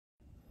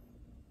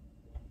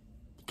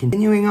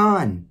Continuing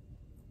on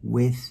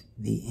with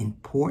the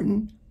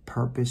important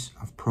purpose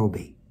of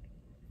probate.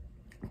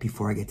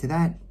 Before I get to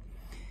that,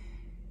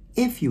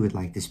 if you would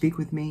like to speak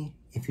with me,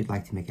 if you'd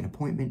like to make an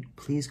appointment,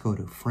 please go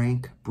to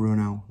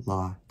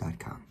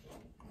frankbrunolaw.com.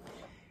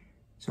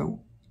 So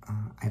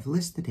I've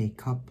listed a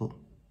couple,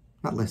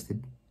 not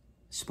listed,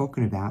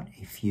 spoken about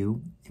a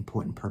few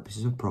important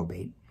purposes of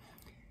probate.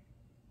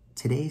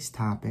 Today's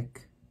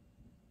topic,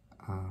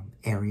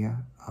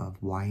 area of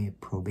why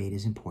probate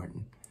is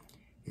important,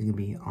 is going to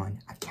be on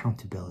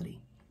accountability.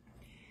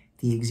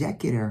 The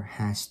executor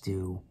has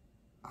to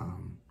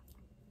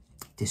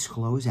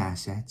disclose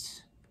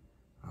assets,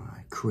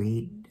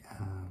 create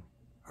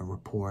a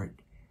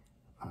report,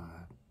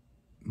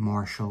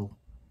 marshal,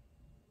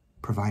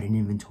 provide an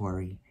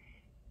inventory,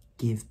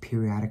 give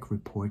periodic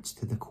reports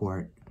to the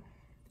court,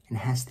 and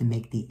has to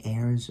make the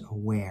heirs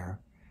aware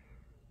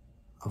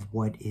of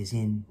what is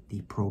in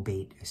the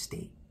probate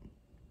estate.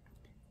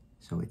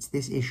 So it's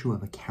this issue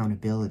of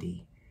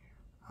accountability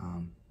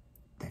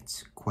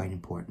that's quite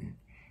important.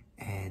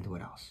 And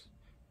what else?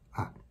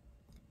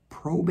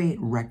 Probate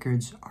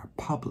records are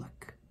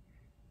public.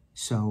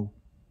 So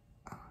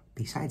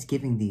besides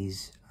giving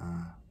these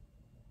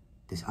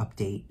this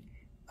update,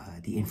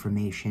 the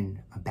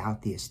information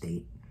about the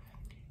estate,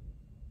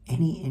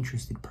 any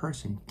interested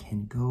person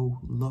can go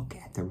look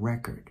at the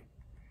record.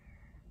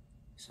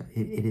 So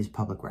it is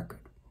public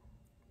record.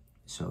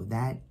 So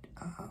that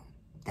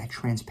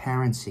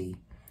transparency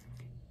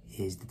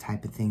is the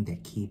type of thing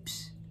that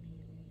keeps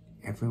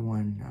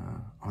everyone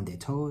on their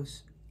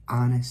toes,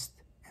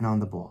 honest, and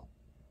on the ball.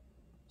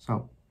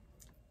 So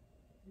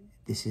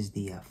this is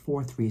the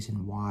fourth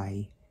reason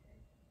why,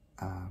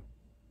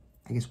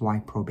 why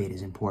probate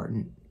is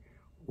important,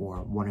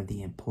 or one of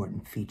the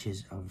important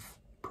features of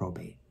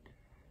probate.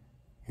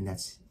 And that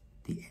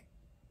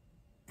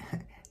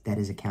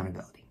is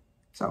accountability.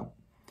 So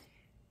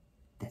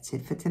that's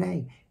it for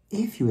today.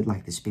 If you would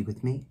like to speak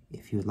with me,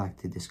 if you would like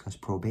to discuss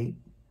probate,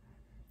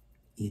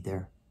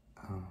 either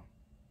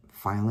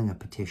filing a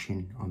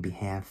petition on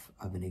behalf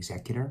of an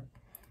executor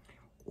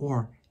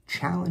or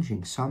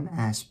challenging some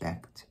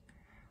aspect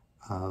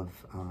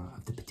of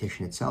the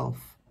petition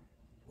itself,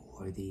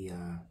 or the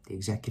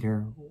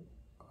executor,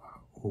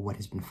 or what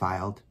has been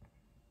filed,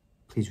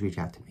 please reach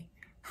out to me.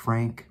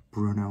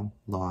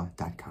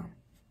 frankbrunolaw.com.